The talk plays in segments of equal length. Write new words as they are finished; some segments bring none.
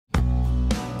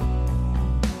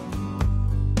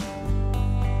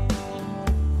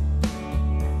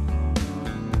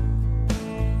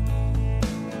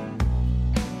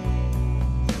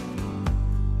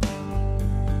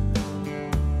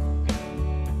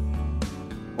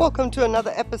Welcome to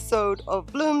another episode of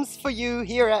Blooms for You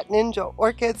here at Ninja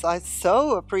Orchids. I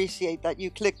so appreciate that you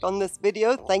clicked on this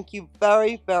video. Thank you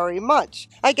very, very much.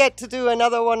 I get to do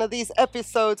another one of these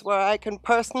episodes where I can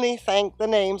personally thank the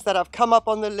names that have come up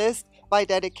on the list by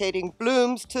dedicating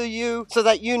blooms to you so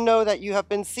that you know that you have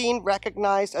been seen,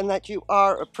 recognized, and that you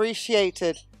are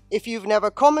appreciated. If you've never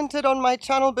commented on my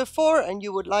channel before and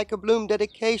you would like a bloom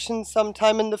dedication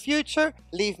sometime in the future,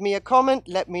 leave me a comment,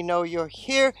 let me know you're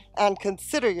here, and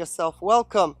consider yourself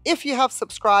welcome. If you have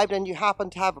subscribed and you happen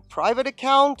to have a private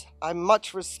account, I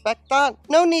much respect that.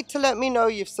 No need to let me know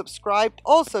you've subscribed.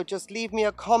 Also, just leave me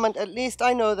a comment, at least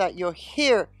I know that you're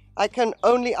here. I can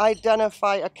only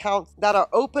identify accounts that are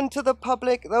open to the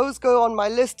public. Those go on my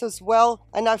list as well.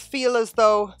 And I feel as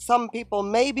though some people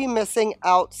may be missing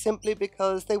out simply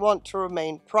because they want to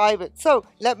remain private. So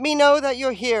let me know that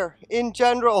you're here in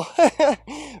general.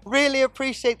 Really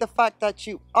appreciate the fact that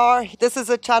you are. This is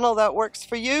a channel that works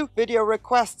for you, video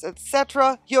requests,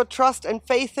 etc. Your trust and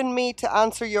faith in me to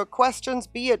answer your questions,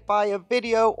 be it by a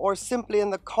video or simply in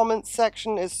the comment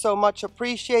section, is so much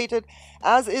appreciated,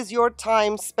 as is your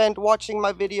time spent watching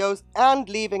my videos and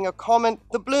leaving a comment.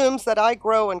 The blooms that I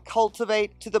grow and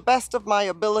cultivate to the best of my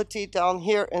ability down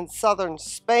here in southern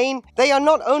Spain, they are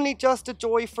not only just a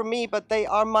joy for me, but they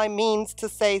are my means to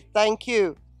say thank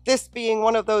you. This being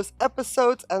one of those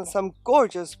episodes, and some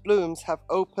gorgeous blooms have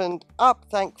opened up,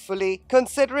 thankfully,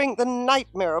 considering the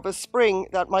nightmare of a spring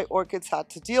that my orchids had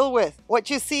to deal with. What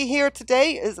you see here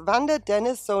today is Vanda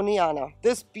denisoniana.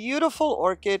 This beautiful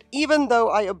orchid, even though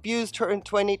I abused her in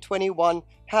 2021,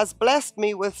 has blessed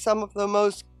me with some of the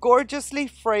most gorgeously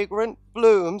fragrant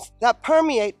blooms that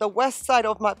permeate the west side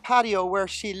of my patio where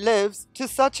she lives to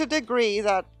such a degree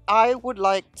that I would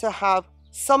like to have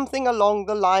something along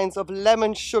the lines of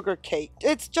lemon sugar cake.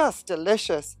 It's just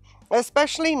delicious,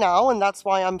 especially now, and that's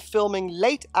why I'm filming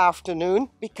late afternoon,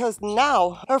 because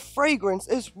now her fragrance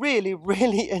is really,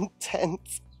 really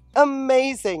intense.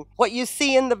 Amazing. What you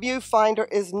see in the viewfinder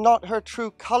is not her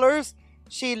true colors.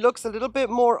 She looks a little bit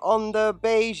more on the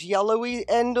beige yellowy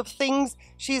end of things.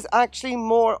 She's actually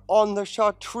more on the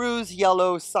chartreuse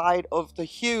yellow side of the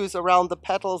hues around the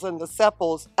petals and the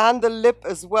sepals. And the lip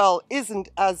as well isn't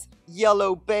as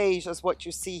yellow beige as what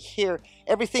you see here.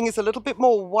 Everything is a little bit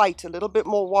more white, a little bit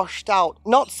more washed out.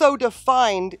 Not so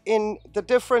defined in the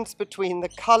difference between the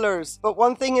colors. But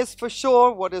one thing is for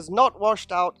sure, what is not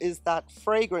washed out is that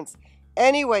fragrance.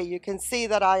 Anyway, you can see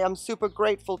that I am super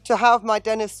grateful to have my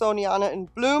denisoniana in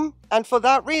bloom, and for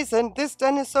that reason, this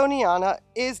denisoniana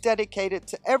is dedicated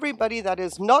to everybody that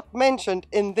is not mentioned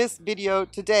in this video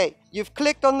today. You've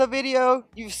clicked on the video,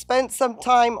 you've spent some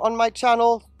time on my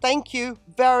channel. Thank you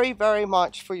very, very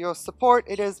much for your support.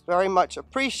 It is very much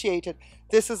appreciated.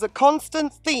 This is a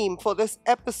constant theme for this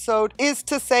episode, is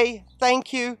to say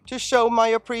thank you, to show my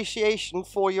appreciation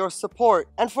for your support.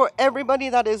 And for everybody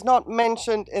that is not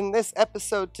mentioned in this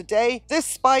episode today, this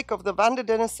spike of the Vanda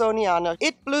denisoniana,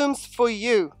 it blooms for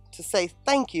you, to say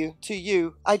thank you to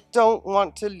you. I don't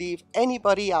want to leave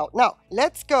anybody out. Now,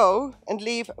 let's go and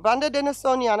leave Vanda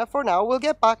denisoniana for now. We'll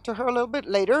get back to her a little bit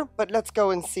later, but let's go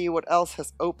and see what else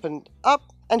has opened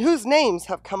up and whose names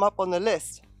have come up on the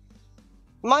list.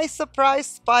 My surprise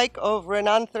spike of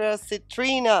Renanthera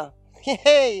citrina.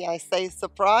 Hey, I say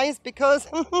surprise because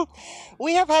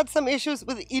we have had some issues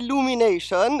with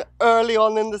illumination early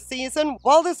on in the season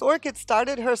while this orchid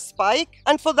started her spike,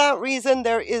 and for that reason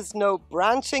there is no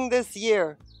branching this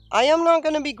year. I am not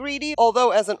going to be greedy,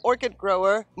 although as an orchid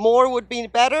grower, more would be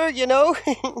better, you know.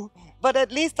 But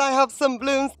at least I have some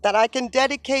blooms that I can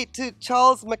dedicate to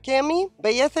Charles McKemie,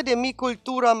 Belleza de mi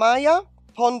cultura maya,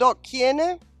 Pondoc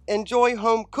Quiene, Enjoy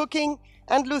Home Cooking,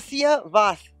 and Lucia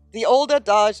Vaz. The old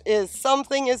adage is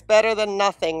something is better than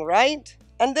nothing, right?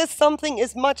 And this something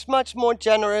is much, much more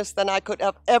generous than I could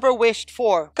have ever wished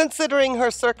for, considering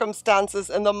her circumstances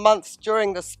in the months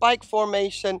during the spike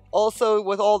formation, also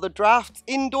with all the drafts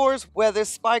indoors where this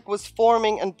spike was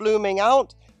forming and blooming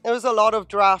out. There was a lot of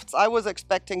drafts. I was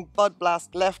expecting bud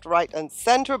blast left, right, and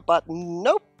center, but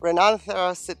nope.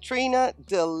 Renanthera citrina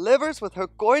delivers with her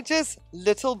gorgeous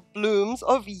little blooms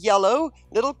of yellow,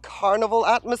 little carnival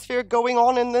atmosphere going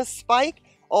on in this spike.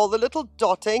 All the little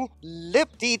dotting,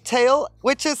 lip detail,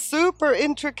 which is super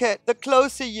intricate the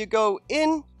closer you go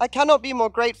in. I cannot be more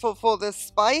grateful for this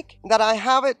spike, that I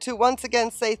have it to once again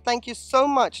say thank you so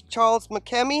much, Charles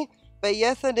McKemie,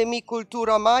 Belleza de mi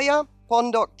cultura maya,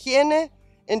 Pondoc Quiene,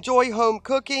 Enjoy Home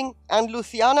Cooking, and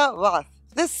Luciana Vaz.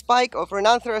 This spike of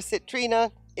Renanthera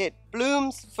citrina, it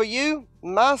blooms for you.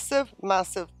 Massive,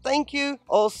 massive thank you.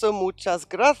 Also, muchas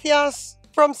gracias.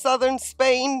 from southern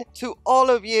Spain to all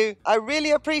of you. I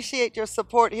really appreciate your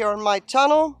support here on my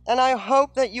channel, and I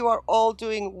hope that you are all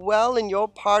doing well in your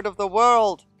part of the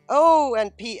world. Oh,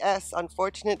 and P.S.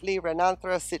 Unfortunately,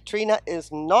 Renanthera citrina is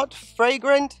not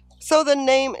fragrant, so the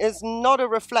name is not a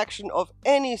reflection of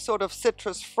any sort of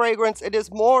citrus fragrance. It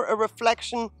is more a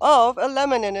reflection of a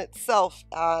lemon in itself.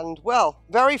 And, well,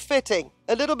 very fitting.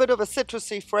 A little bit of a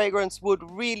citrusy fragrance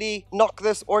would really knock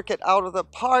this orchid out of the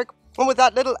park. And with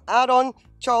that little add-on,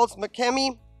 Charles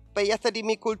McKemmy, Belleza de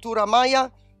mi cultura maya,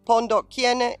 Pondo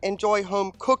Quiene, Enjoy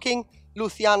Home Cooking,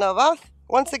 Luciana Vaz.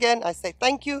 Once again, I say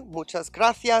thank you, muchas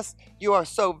gracias. You are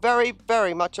so very,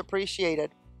 very much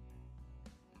appreciated.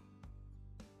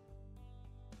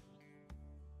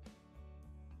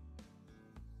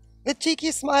 The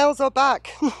cheeky smiles are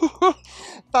back.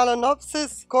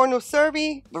 Phalaenopsis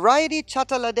cornucervi, variety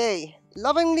Chateladeae,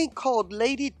 lovingly called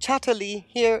Lady Chatterley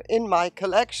here in my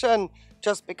collection,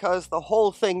 just because the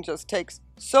whole thing just takes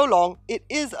so long. It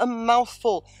is a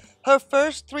mouthful. Her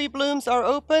first 3 blooms are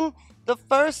open. The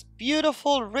first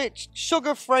beautiful, rich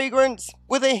sugar fragrance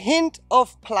with a hint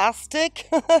of plastic.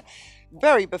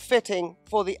 Very befitting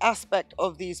for the aspect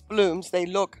of these blooms. They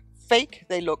look fake,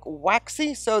 they look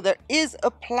waxy, so there is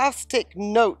a plastic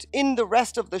note in the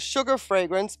rest of the sugar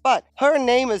fragrance, but her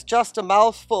name is just a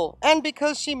mouthful. And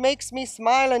because she makes me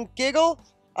smile and giggle,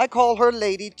 I call her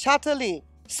Lady Chatterley.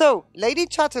 So, Lady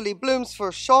Chatterley blooms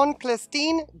for Sean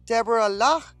Clestine, Deborah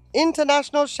Lach,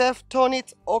 International Chef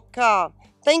Tonit Oka.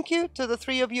 Thank you to the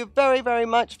 3 of you very, very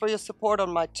much for your support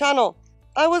on my channel.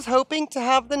 I was hoping to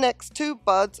have the next 2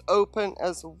 buds open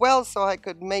as well so I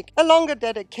could make a longer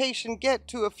dedication, get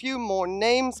to a few more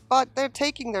names, but they're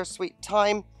taking their sweet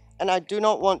time and I do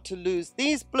not want to lose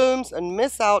these blooms and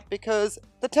miss out because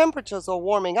the temperatures are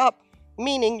warming up,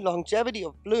 meaning longevity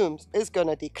of blooms is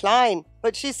gonna decline.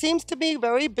 But she seems to be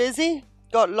very busy,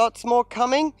 got lots more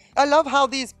coming. I love how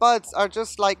these buds are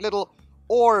just like little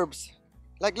orbs,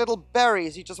 like little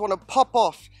berries you just want to pop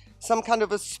off. Some kind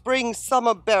of a spring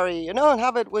summer berry, you know, and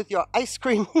have it with your ice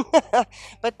cream.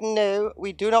 But no,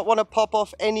 we do not want to pop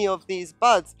off any of these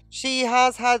buds. She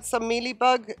has had some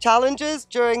mealybug challenges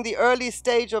during the early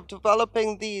stage of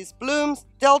developing these blooms,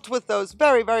 dealt with those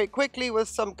very, very quickly with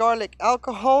some garlic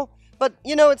alcohol. But,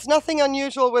 you know, it's nothing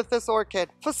unusual with this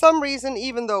orchid. For some reason,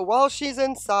 even though while she's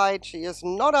inside, she is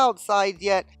not outside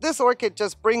yet, this orchid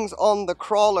just brings on the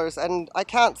crawlers, and I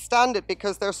can't stand it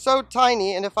because they're so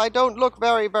tiny, and if I don't look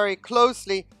very, very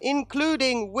closely,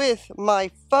 including with my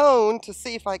phone to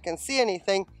see if I can see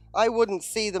anything, I wouldn't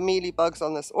see the mealybugs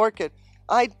on this orchid.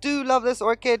 I do love this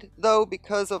orchid, though,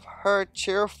 because of her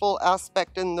cheerful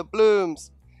aspect in the blooms.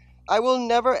 I will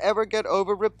never ever get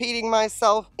over repeating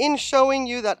myself in showing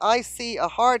you that I see a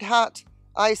hard hat,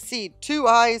 I see 2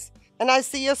 eyes, and I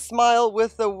see a smile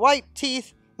with the white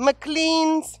teeth.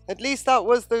 McLean's, at least that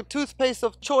was the toothpaste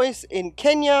of choice in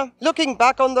Kenya. Looking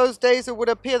back on those days, it would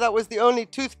appear that was the only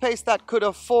toothpaste that could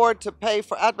afford to pay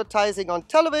for advertising on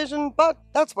television, but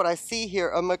that's what I see here,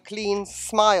 a McLean's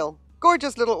smile.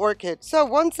 Gorgeous little orchid. So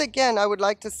once again, I would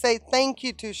like to say thank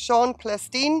you to Sean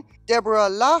Clestine, Deborah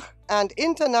Lach, and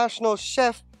International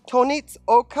Chef Tonit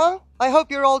Oka. I hope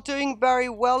you're all doing very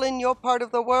well in your part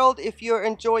of the world. If you're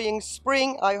enjoying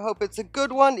spring, I hope it's a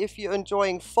good one. If you're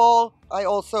enjoying fall, I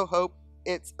also hope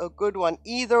it's a good one.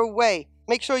 Either way,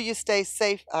 make sure you stay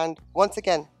safe. And once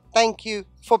again, thank you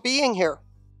for being here.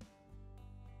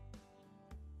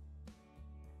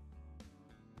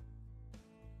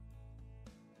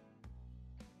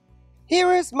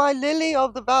 Here is my lily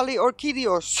of the valley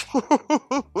orchideos.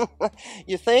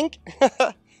 You think?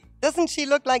 Doesn't she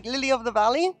look like lily of the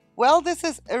valley? Well, this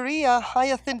is Aria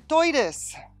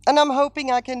hyacinthoides. And I'm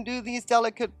hoping I can do these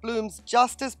delicate blooms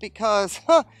justice because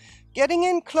getting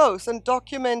in close and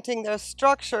documenting their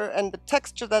structure and the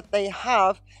texture that they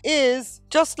have is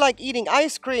just like eating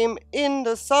ice cream in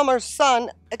the summer sun,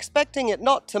 expecting it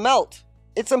not to melt.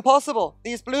 It's impossible.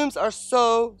 These blooms are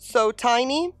so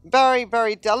tiny, very,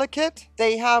 very delicate.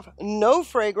 They have no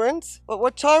fragrance. But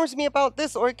what charms me about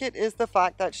this orchid is the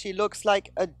fact that she looks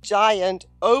like a giant,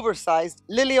 oversized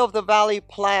lily of the valley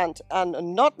plant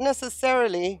and not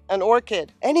necessarily an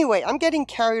orchid. Anyway, I'm getting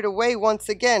carried away once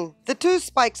again. The 2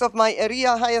 spikes of my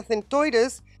Aria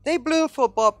hyacinthoides, they bloom for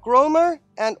Bob Gromer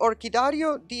and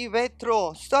Orchidario di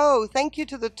Vetro. So thank you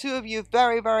to the 2 of you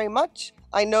very, very much.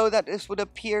 I know that this would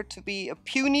appear to be a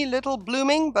puny little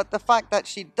blooming, but the fact that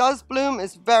she does bloom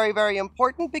is very, very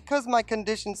important because my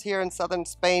conditions here in southern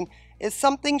Spain is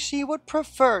something she would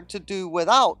prefer to do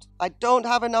without. I don't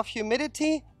have enough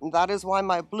humidity, and that is why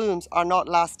my blooms are not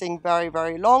lasting very,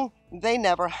 very long. they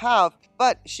never have.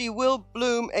 But she will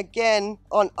bloom again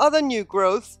on other new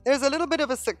growths. There's a little bit of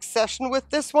a succession with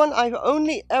this one. I've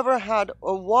only ever had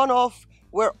a one-off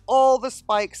where all the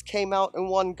spikes came out in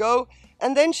one go,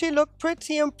 and then she looked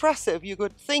pretty impressive. You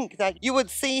could think that you would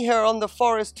see her on the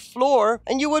forest floor,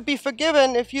 and you would be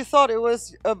forgiven if you thought it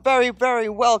was a very, very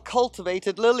well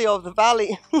cultivated lily of the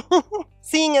valley.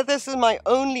 Seeing as this is my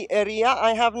only area,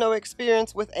 I have no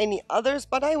experience with any others,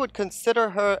 but I would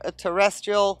consider her a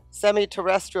terrestrial,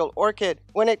 semi-terrestrial orchid.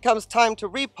 When it comes time to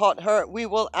repot her, we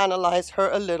will analyze her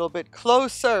a little bit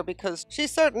closer, because she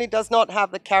certainly does not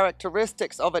have the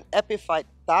characteristics of an epiphyte,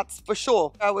 that's for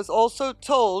sure. I was also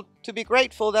told to be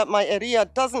grateful that my area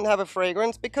doesn't have a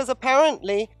fragrance, because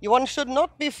apparently one should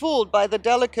not be fooled by the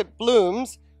delicate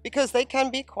blooms, because they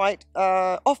can be quite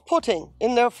off-putting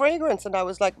in their fragrance, and I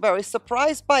was like very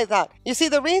surprised by that. You see,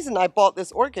 the reason I bought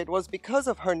this orchid was because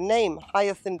of her name,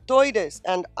 Hyacinthoides,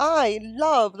 and I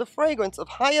love the fragrance of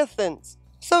hyacinths.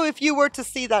 So if you were to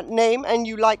see that name and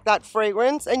you like that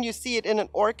fragrance and you see it in an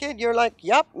orchid, you're like,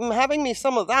 yep, I'm having me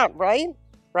some of that, right?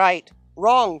 Right.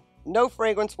 Wrong. No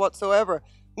fragrance whatsoever.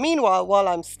 Meanwhile, while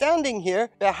I'm standing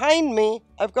here, behind me,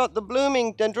 I've got the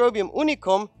blooming Dendrobium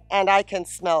unicum, and I can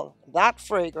smell that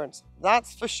fragrance.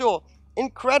 That's for sure.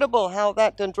 Incredible how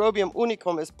that Dendrobium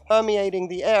unicum is permeating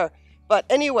the air. But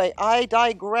anyway, I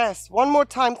digress. One more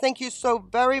time, thank you so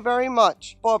very, very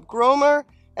much, Bob Gromer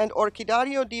and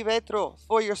Orchidario di Vetro,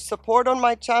 for your support on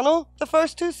my channel. The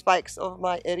first two spikes of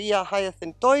my Eria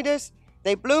Hyacinthoides,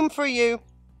 they bloom for you.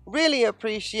 Really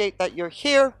appreciate that you're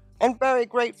here, and very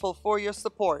grateful for your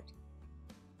support.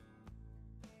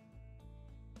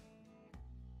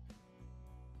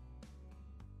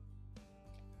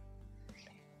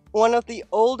 One of the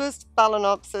oldest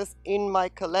Phalaenopsis in my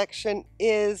collection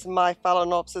is my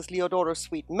Phalaenopsis Leodoro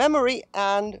Sweet Memory,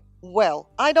 and well,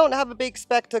 I don't have a big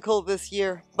spectacle this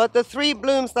year, but the three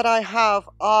blooms that I have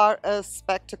are a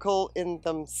spectacle in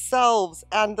themselves,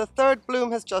 and the third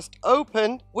bloom has just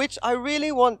opened, which I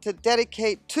really want to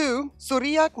dedicate to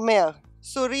Surya Khmer.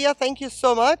 Surya, thank you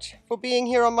so much for being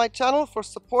here on my channel, for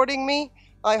supporting me.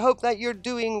 I hope that you're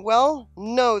doing well.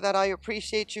 Know that I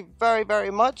appreciate you very,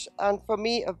 very much. And for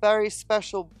me, a very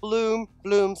special bloom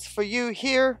blooms for you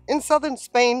here in southern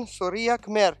Spain, Surya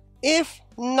Khmer. If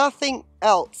nothing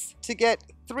else, to get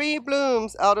 3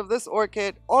 blooms out of this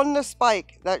orchid on the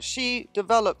spike that she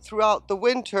developed throughout the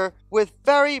winter with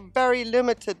very, very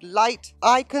limited light,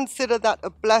 I consider that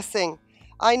a blessing.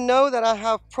 I know that I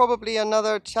have probably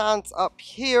another chance up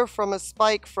here from a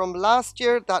spike from last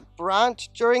year that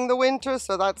branched during the winter,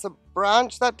 so that's a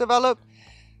branch that developed.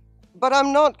 But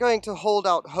I'm not going to hold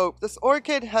out hope. This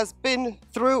orchid has been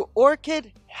through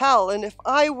orchid hell, and if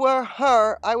I were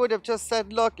her, I would have just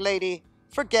said, look, lady,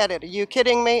 forget it. Are you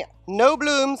kidding me? No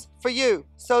blooms for you.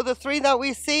 So the 3 that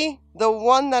we see, the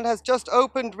one that has just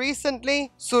opened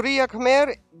recently, Surya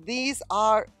Khmer, these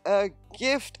are a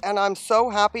gift, and I'm so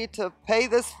happy to pay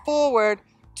this forward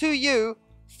to you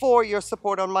for your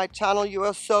support on my channel. You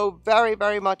are so very,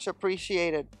 very much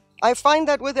appreciated. I find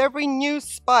that with every new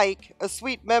spike a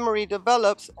sweet memory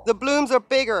develops, the blooms are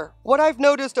bigger. What I've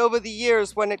noticed over the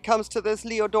years when it comes to this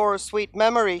Leodora sweet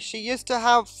memory, she used to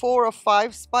have 4 or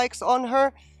 5 spikes on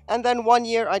her, and then one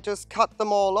year I just cut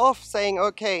them all off, saying,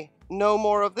 okay, no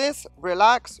more of this,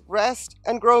 relax, rest,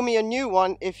 and grow me a new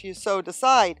one if you so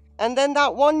decide. And then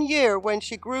that one year when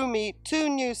she grew me 2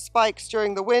 new spikes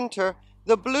during the winter,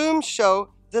 the blooms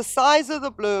show, the size of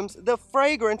the blooms, the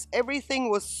fragrance, everything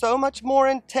was so much more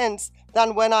intense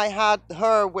than when I had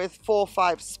her with 4 or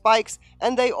 5 spikes,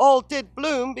 and they all did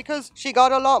bloom because she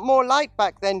got a lot more light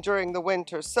back then during the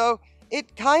winter. So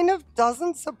it kind of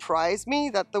doesn't surprise me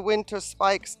that the winter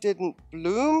spikes didn't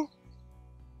bloom.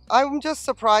 I'm just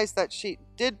surprised that she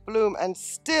did bloom and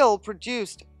still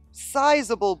produced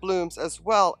sizable blooms as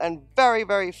well, and very,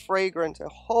 very fragrant. A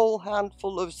whole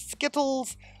handful of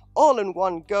Skittles all in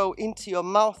one go into your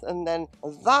mouth, and then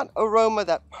that aroma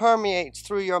that permeates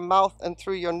through your mouth and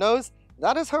through your nose,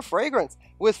 that is her fragrance.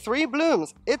 With 3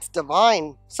 blooms, it's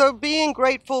divine. So being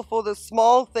grateful for the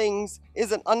small things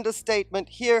is an understatement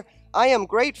here. I am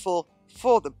grateful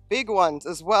for the big ones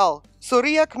as well.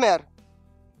 Surya Khmer,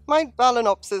 my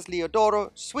Phalaenopsis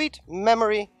Leodoro sweet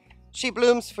memory. She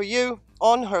blooms for you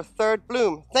on her 3rd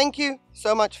bloom. Thank you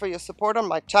so much for your support on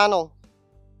my channel.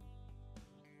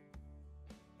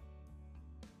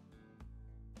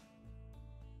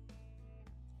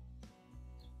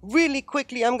 Really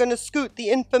quickly, I'm going to scoot the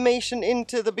information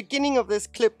into the beginning of this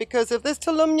clip, because if this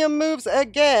Tolumnia moves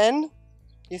again,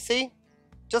 you see,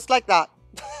 just like that,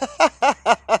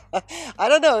 I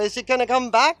don't know, is she gonna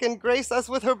come back and grace us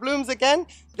with her blooms again?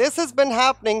 This has been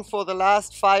happening for the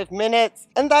last 5 minutes,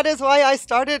 and that is why I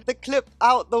started the clip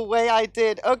out the way I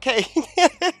did. Okay,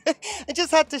 I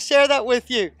just had to share that with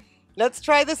you. Let's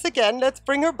try this again. Let's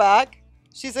bring her back.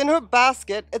 She's in her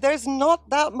basket. There's not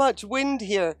that much wind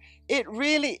here. It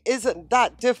really isn't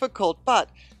that difficult, but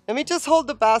let me just hold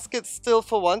the basket still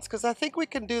for once because I think we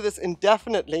can do this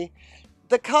indefinitely.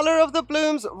 The color of the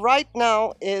blooms right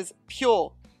now is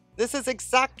pure. This is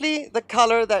exactly the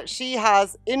color that she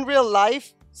has in real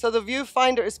life. So the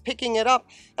viewfinder is picking it up.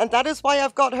 And that is why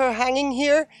I've got her hanging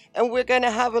here. And we're going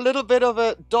to have a little bit of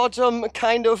a dodgem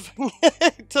kind of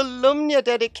Tolumnia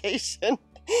dedication.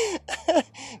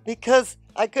 Because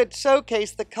I could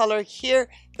showcase the color here.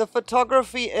 The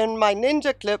photography in my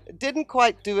ninja clip didn't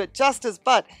quite do it justice.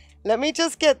 But let me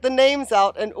just get the names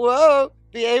out and whoa!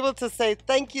 Be able to say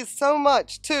thank you so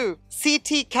much to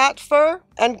CT Cat Fur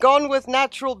and Gone with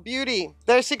Natural Beauty.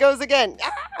 There she goes again.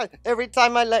 Ah, every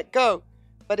time I let go.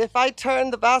 But if I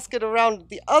turn the basket around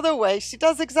the other way, she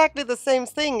does exactly the same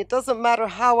thing. It doesn't matter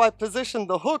how I position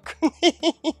the hook.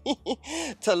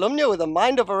 Tolumnia with a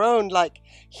mind of her own, like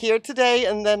here today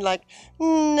and then like,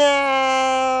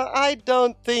 nah, I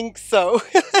don't think so.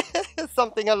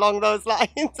 Something along those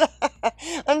lines.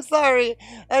 I'm sorry.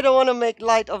 I don't want to make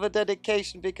light of a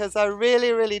dedication because I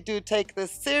really, really do take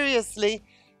this seriously.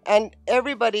 And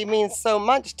everybody means so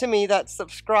much to me that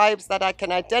subscribes, that I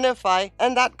can identify,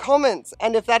 and that comments.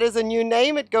 And if that is a new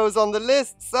name, it goes on the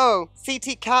list. So,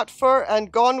 CT Cat Fur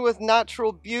and Gone with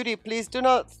Natural Beauty, please do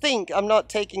not think I'm not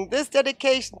taking this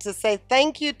dedication to say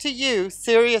thank you to you.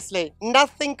 Seriously,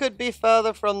 nothing could be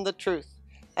further from the truth.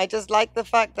 I just like the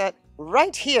fact that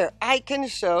right here, I can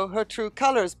show her true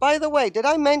colors. By the way, did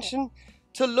I mention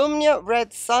Tolumnia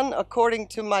Red Sun according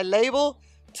to my label?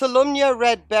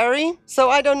 TolumniaRedBerry. So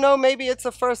I don't know, maybe it's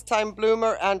a first time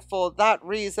bloomer and for that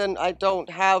reason I don't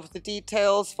have the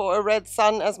details for a red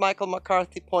sun as Michael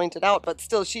McCarthy pointed out, but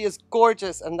still she is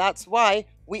gorgeous and that's why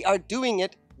we are doing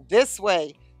it this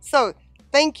way. So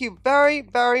thank you very,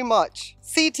 very much.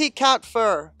 CT Cat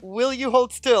Fur, will you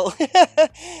hold still?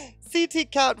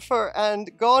 CT Cat Fur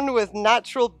and Gone with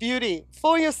Natural Beauty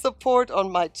for your support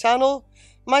on my channel.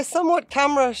 My somewhat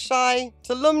camera shy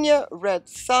Tolumnia Red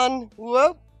Sun,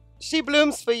 whoop, she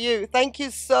blooms for you. Thank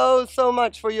you so, so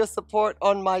much for your support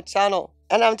on my channel.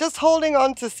 And I'm just holding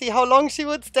on to see how long she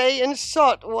would stay in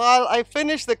shot while I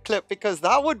finish the clip because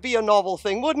that would be a novel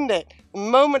thing, wouldn't it? The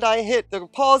moment I hit the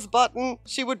pause button,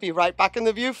 she would be right back in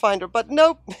the viewfinder. But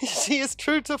nope, she is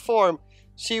true to form.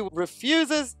 She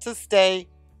refuses to stay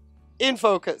in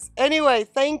focus. Anyway,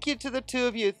 thank you to the two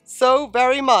of you so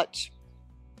very much.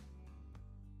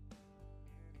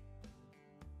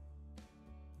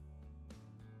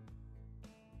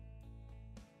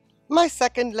 My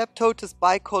second Leptotis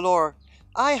bicolor.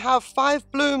 I have 5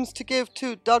 blooms to give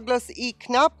to Douglas E.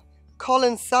 Knapp,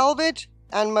 Colin Salvage,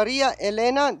 and Maria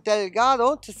Elena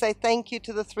Delgado to say thank you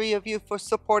to the 3 of you for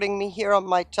supporting me here on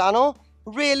my channel.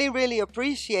 Really, really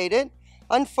appreciate it.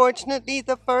 Unfortunately,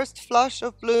 the first flush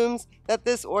of blooms that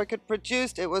this orchid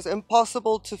produced, it was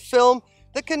impossible to film.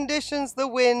 The conditions, the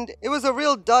wind, it was a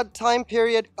real dud time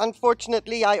period.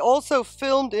 Unfortunately, I also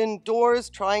filmed indoors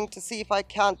trying to see if I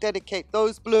can't dedicate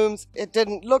those blooms. It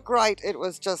didn't look right. It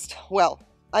was just, well,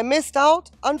 I missed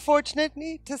out,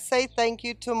 unfortunately, to say thank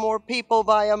you to more people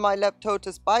via my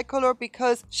Leptotis bicolor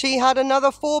because she had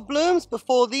another 4 blooms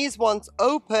before these ones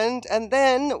opened. And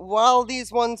then while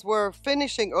these ones were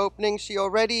finishing opening, she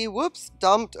already, whoops,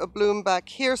 dumped a bloom back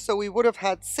here. So we would have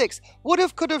had 6. Would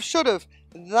have, could have, should have.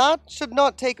 That should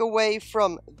not take away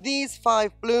from these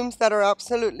 5 blooms that are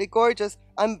absolutely gorgeous.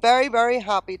 I'm very, very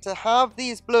happy to have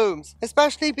these blooms,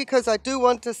 especially because I do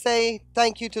want to say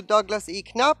thank you to Douglas E.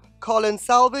 Knapp, Colin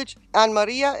Salvage, and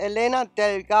Maria Elena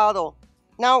Delgado.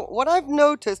 Now, what I've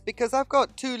noticed, because I've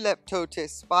got 2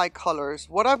 Leptotis bicolors,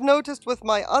 what I've noticed with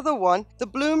my other one, the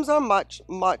blooms are much,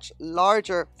 much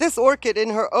larger. This orchid in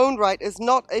her own right is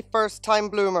not a first-time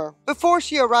bloomer. Before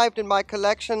she arrived in my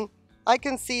collection, I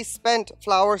can see spent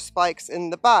flower spikes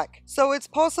in the back. So it's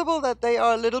possible that they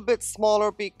are a little bit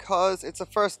smaller because it's a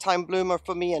first-time bloomer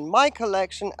for me in my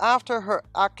collection after her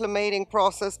acclimating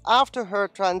process, after her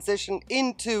transition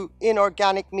into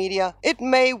inorganic media. It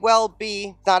may well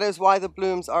be that is why the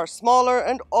blooms are smaller,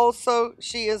 and also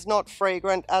she is not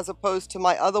fragrant as opposed to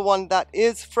my other one that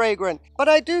is fragrant. But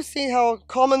I do see how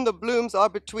common the blooms are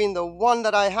between the one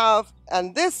that I have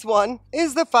and this one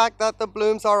is the fact that the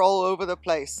blooms are all over the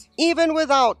place. Even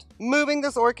without moving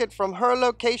this orchid from her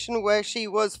location where she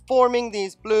was forming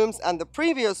these blooms and the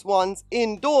previous ones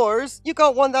indoors, you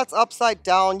got one that's upside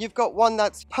down, you've got one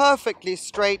that's perfectly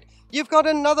straight. You've got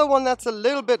another one that's a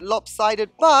little bit lopsided,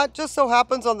 but just so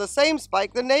happens on the same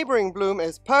spike, the neighboring bloom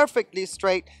is perfectly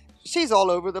straight. She's all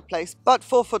over the place. But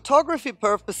for photography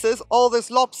purposes, all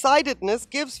this lopsidedness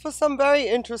gives for some very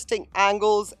interesting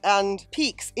angles and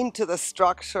peeks into the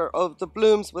structure of the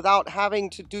blooms without having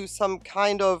to do some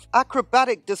kind of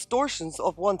acrobatic distortions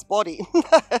of one's body.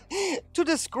 To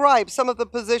describe some of the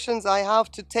positions I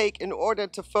have to take in order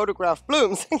to photograph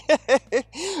blooms.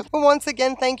 But once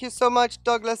again, thank you so much,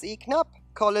 Douglas E. Knapp,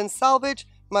 Colin Salvage,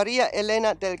 Maria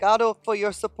Elena Delgado, for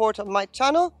your support on my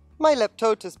channel. My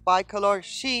Leptotis bicolor,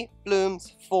 she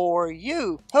blooms for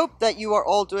you. Hope that you are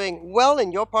all doing well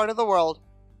in your part of the world.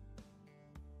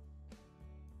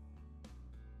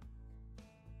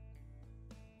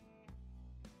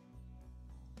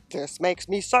 This makes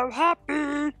me so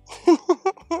happy.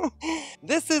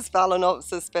 This is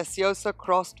Phalaenopsis speciosa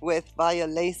crossed with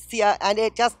Violacea, and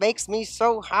it just makes me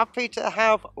so happy to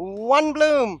have one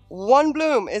bloom. One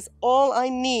bloom is all I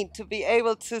need to be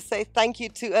able to say thank you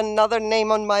to another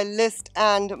name on my list,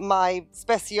 and my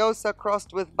speciosa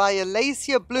crossed with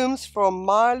Violacea blooms from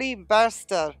Marley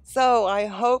Verster. So I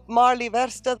hope, Marley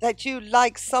Verster, that you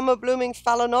like summer blooming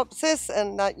Phalaenopsis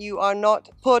and that you are not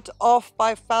put off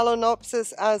by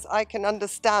Phalaenopsis, as I can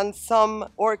understand some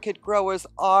orchid growers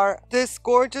are. This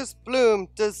gorgeous bloom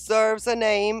deserves a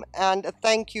name and a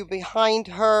thank you behind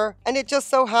her. And it just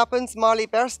so happens, Marley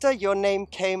Berster, your name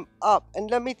came up. And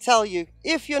let me tell you,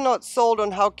 if you're not sold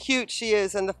on how cute she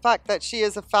is and the fact that she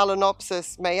is a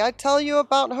Phalaenopsis, may I tell you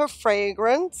about her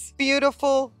fragrance?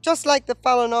 Beautiful, just like the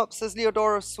Phalaenopsis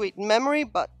Leodoro Sweet Memory,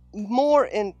 but more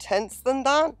intense than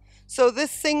that. So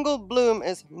this single bloom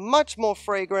is much more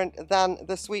fragrant than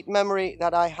the Sweet Memory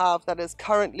that I have, that is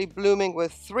currently blooming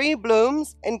with 3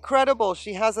 blooms. Incredible.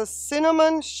 She has a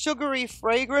cinnamon sugary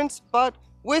fragrance, but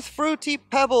with fruity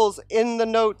pebbles in the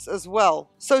notes as well.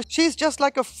 So she's just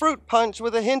like a fruit punch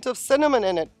with a hint of cinnamon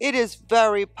in it. It is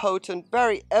very potent,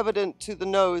 very evident to the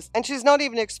nose, and she's not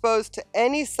even exposed to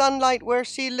any sunlight where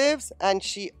she lives, and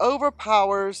she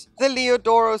overpowers the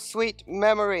Leodoro Sweet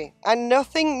Memory. And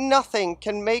nothing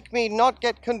can make me not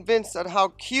get convinced at how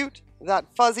cute that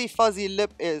fuzzy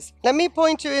lip is. Let me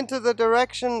point you into the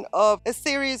direction of a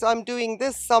series I'm doing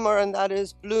this summer, and that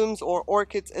is Blooms or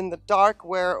Orchids in the Dark,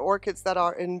 where orchids that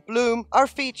are in bloom are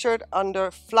featured under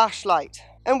flashlight.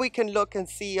 And we can look and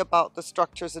see about the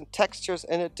structures and textures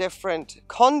in a different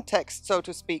context, so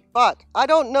to speak. But I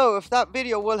don't know if that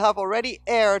video will have already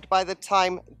aired by the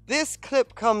time this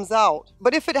clip comes out.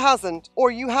 But if it hasn't,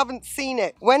 or you haven't seen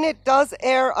it, when it does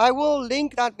air, I will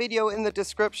link that video in the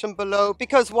description below,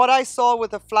 because what I saw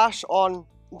with the flash on,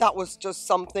 that was just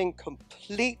something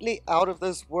completely out of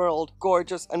this world,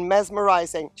 gorgeous and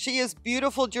mesmerizing. She is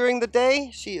beautiful during the day.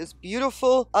 She is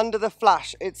beautiful under the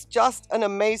flash. It's just an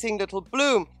amazing little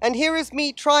bloom. And here is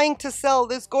me trying to sell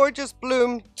this gorgeous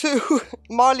bloom to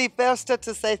Marley Verster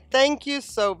to say thank you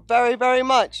so very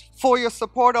much for your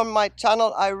support on my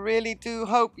channel. I really do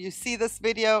hope you see this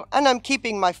video, and I'm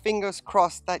keeping my fingers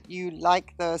crossed that you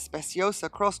like the speciosa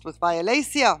crossed with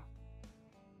Violacea.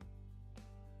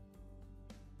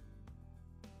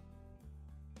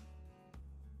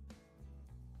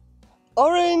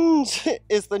 Orange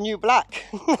is the new black.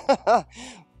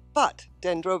 But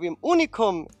Dendrobium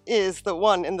unicum is the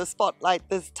one in the spotlight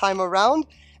this time around.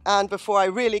 And before I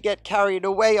really get carried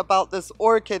away about this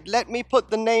orchid, let me put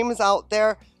the names out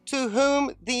there to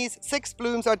whom these 6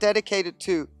 blooms are dedicated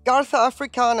to. Gartha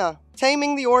africana,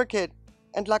 Taming the Orchid,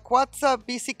 and La Quatza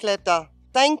bicicleta.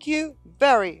 Thank you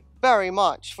very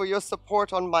much for your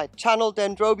support on my channel.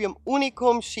 Dendrobium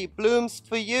unicum, she blooms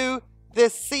for you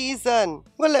this season.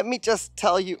 Well, let me just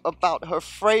tell you about her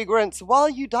fragrance while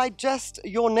you digest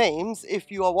your names if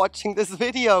you are watching this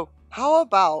video. How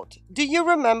about, do you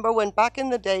remember when back in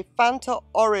the day Fanta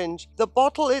Orange, the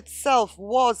bottle itself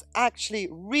was actually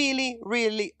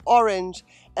really orange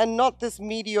and not this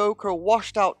mediocre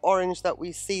washed out orange that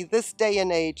we see this day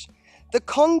and age? The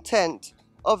content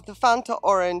of the Fanta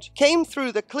Orange came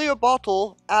through the clear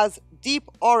bottle as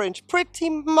deep orange, pretty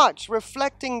much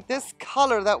reflecting this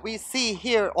color that we see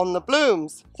here on the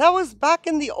blooms. That was back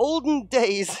in the olden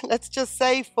days, let's just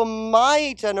say for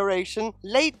my generation,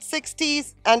 late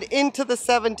 60s and into the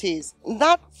 70s.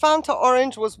 That Fanta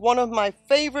Orange was one of my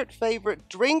favorite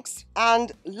drinks,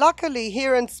 and luckily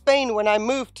here in Spain, when I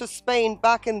moved to Spain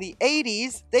back in the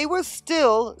 80s, they were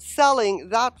still selling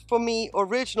that for me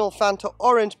original Fanta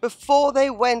Orange before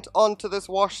they went on to this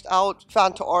washed out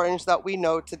Fanta Orange that we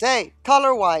know today. differently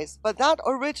color-wise, but that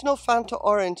original Fanta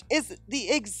Orange is the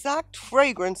exact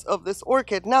fragrance of this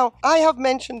orchid. Now, I have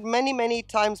mentioned many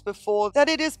times before that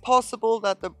it is possible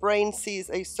that the brain sees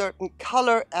a certain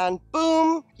color and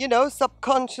boom, you know,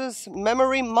 subconscious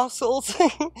memory muscles,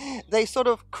 they sort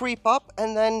of creep up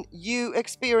and then you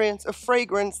experience a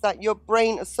fragrance that your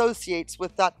brain associates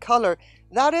with that color.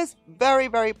 That is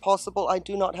very possible. I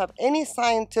do not have any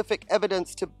scientific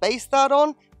evidence to base that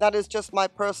on. That is just my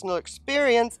personal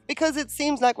experience, because it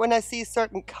seems like when I see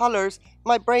certain colors,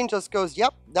 my brain just goes,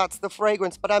 yep, that's the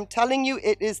fragrance. But I'm telling you,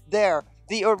 it is there.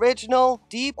 The original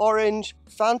deep orange,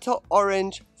 Fanta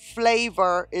orange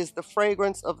flavor is the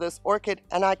fragrance of this orchid,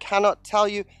 and I cannot tell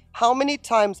you how many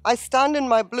times I stand in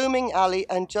my blooming alley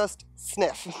and just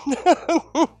sniff.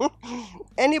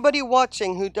 Anybody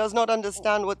watching who does not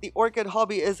understand what the orchid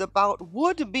hobby is about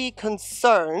would be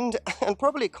concerned and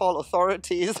probably call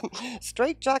authorities.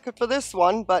 Straight jacket for this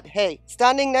one, but hey,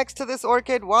 standing next to this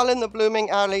orchid while in the blooming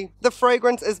alley, the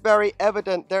fragrance is very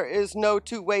evident. There is no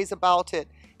two ways about it.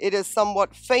 It is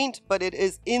somewhat faint, but it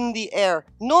is in the air.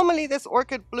 Normally, this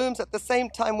orchid blooms at the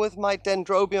same time with my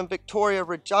Dendrobium Victoria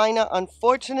Regina.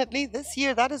 Unfortunately, this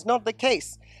year that is not the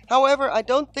case. However, I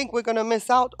don't think we're going to miss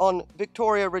out on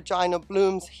Victoria Regina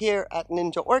blooms here at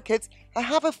Ninja Orchids. I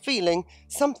have a feeling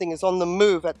something is on the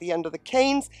move at the end of the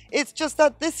canes. It's just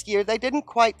that this year they didn't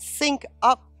quite sync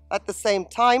up at the same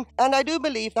time, and I do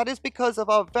believe that is because of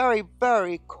our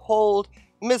very cold,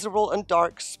 miserable and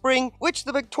dark spring, which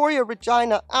the Victoria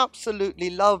Regina absolutely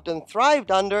loved and thrived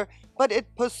under, but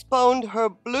it postponed her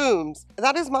blooms.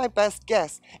 That is my best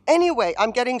guess. Anyway,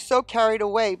 I'm getting so carried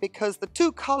away because the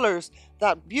two colors,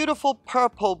 that beautiful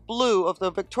purple blue of the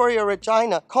Victoria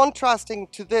Regina contrasting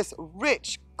to this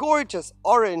rich, gorgeous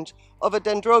orange of a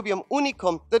Dendrobium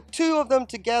unicum, the two of them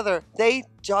together, they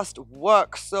just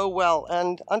work so well,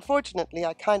 and unfortunately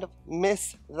I kind of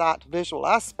miss that visual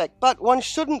aspect. But one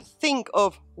shouldn't think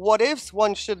of what ifs,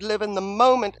 one should live in the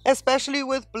moment, especially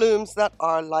with blooms that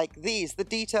are like these. The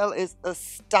detail is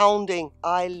astounding.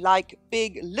 I like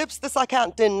big lips, this I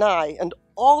can't deny, and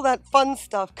all that fun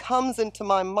stuff comes into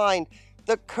my mind.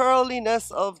 The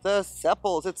curliness of the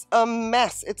sepals, it's a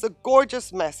mess. It's a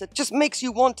gorgeous mess. It just makes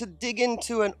you want to dig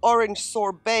into an orange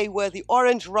sorbet where the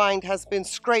orange rind has been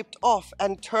scraped off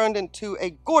and turned into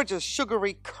a gorgeous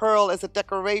sugary curl as a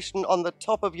decoration on the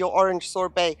top of your orange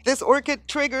sorbet. This orchid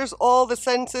triggers all the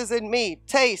senses in me.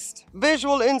 Taste,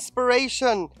 visual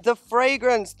inspiration, the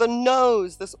fragrance, the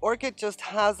nose. This orchid just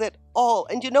has it all.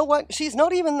 And you know what? She's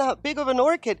not even that big of an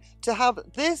orchid to have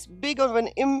this big of an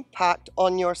impact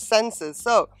on your senses.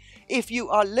 So if you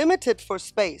are limited for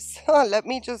space, let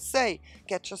me just say,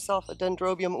 get yourself a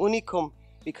Dendrobium unicum,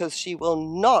 because she will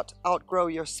not outgrow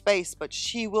your space, but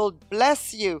she will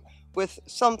bless you with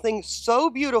something so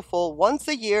beautiful once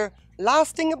a year,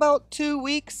 lasting about 2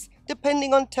 weeks,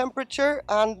 depending on temperature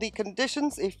and the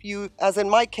conditions. If you, as in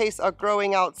my case, are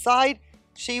growing outside,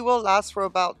 she will last for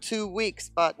about 2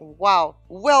 weeks, but wow,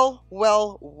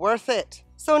 well worth it.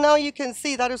 So now you can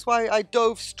see that is why I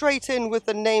dove straight in with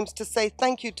the names to say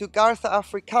thank you to Gartha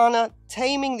Africana,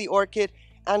 Taming the Orchid,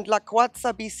 and La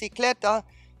Quatza Bicicleta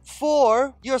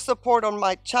for your support on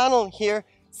my channel here,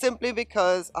 simply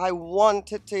because I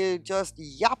wanted to just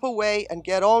yap away and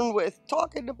get on with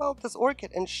talking about this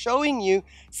orchid and showing you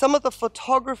some of the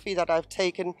photography that I've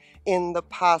taken in the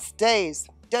past days.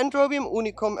 Dendrobium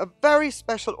unicum, a very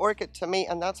special orchid to me,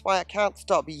 and that's why I can't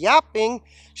stop yapping.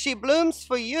 She blooms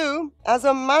for you as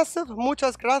a massive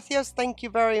muchas gracias, thank you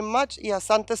very much, y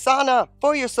asante sana,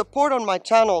 for your support on my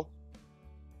channel.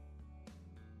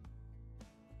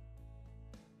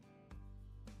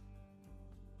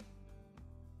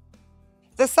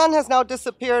 The sun has now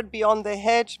disappeared beyond the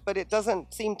hedge, but it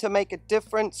doesn't seem to make a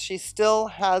difference. She still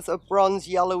has a bronze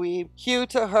yellowy hue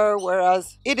to her,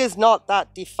 whereas it is not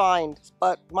that defined.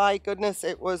 But my goodness,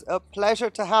 it was a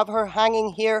pleasure to have her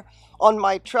hanging here on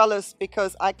my trellis,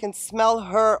 because I can smell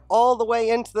her all the way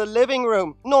into the living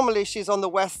room. Normally she's on the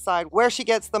west side where she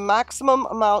gets the maximum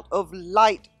amount of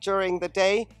light during the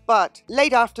day, but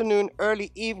late afternoon,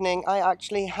 early evening, I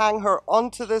actually hang her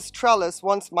onto this trellis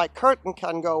once my curtain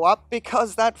can go up,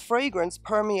 because that fragrance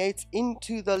permeates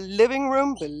into the living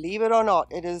room. Believe it or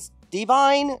not, it is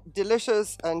divine,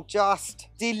 delicious, and just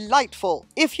delightful.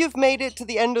 If you've made it to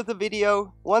the end of the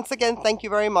video, once again, thank you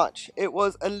very much. It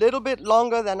was a little bit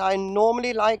longer than I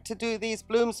normally like to do these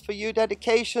Blooms for You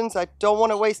dedications. I don't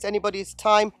want to waste anybody's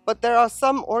time, but there are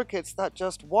some orchids that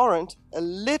just warrant a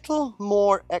little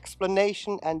more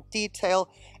explanation and detail,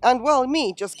 and well,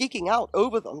 me just geeking out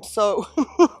over them. So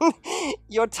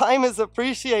your time is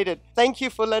appreciated. Thank you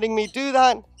for letting me do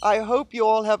that. I hope you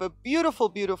all have a beautiful,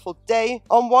 beautiful day.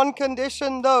 On one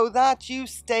condition though, that you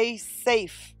stay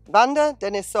safe. Vanda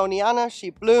Denisoniana, she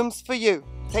blooms for you.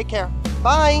 Take care.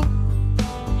 Bye.